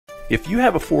If you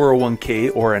have a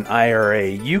 401k or an IRA,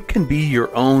 you can be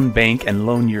your own bank and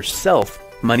loan yourself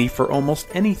money for almost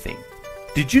anything.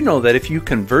 Did you know that if you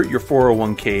convert your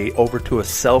 401k over to a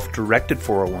self-directed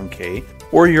 401k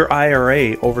or your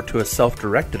IRA over to a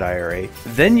self-directed IRA,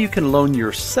 then you can loan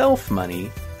yourself money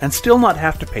and still not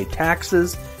have to pay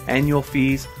taxes, annual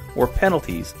fees, or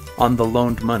penalties on the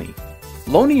loaned money?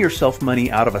 Loaning yourself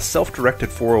money out of a self-directed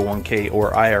 401k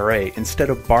or IRA instead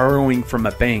of borrowing from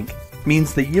a bank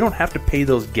means that you don't have to pay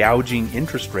those gouging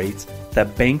interest rates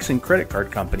that banks and credit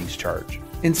card companies charge.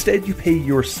 Instead, you pay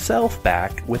yourself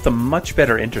back with a much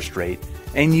better interest rate,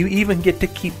 and you even get to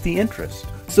keep the interest.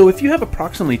 So if you have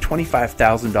approximately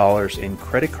 $25,000 in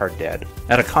credit card debt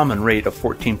at a common rate of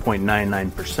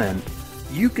 14.99%,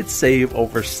 you could save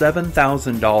over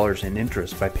 $7,000 in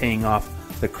interest by paying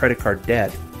off the credit card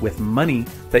debt with money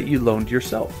that you loaned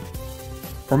yourself.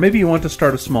 Or maybe you want to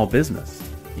start a small business.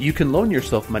 You can loan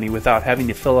yourself money without having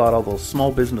to fill out all those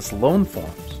small business loan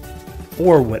forms.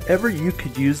 Or whatever you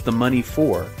could use the money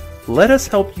for, let us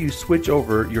help you switch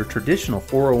over your traditional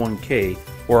 401k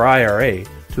or IRA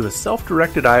to a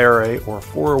self-directed IRA or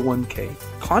 401k.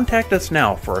 Contact us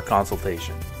now for a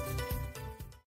consultation.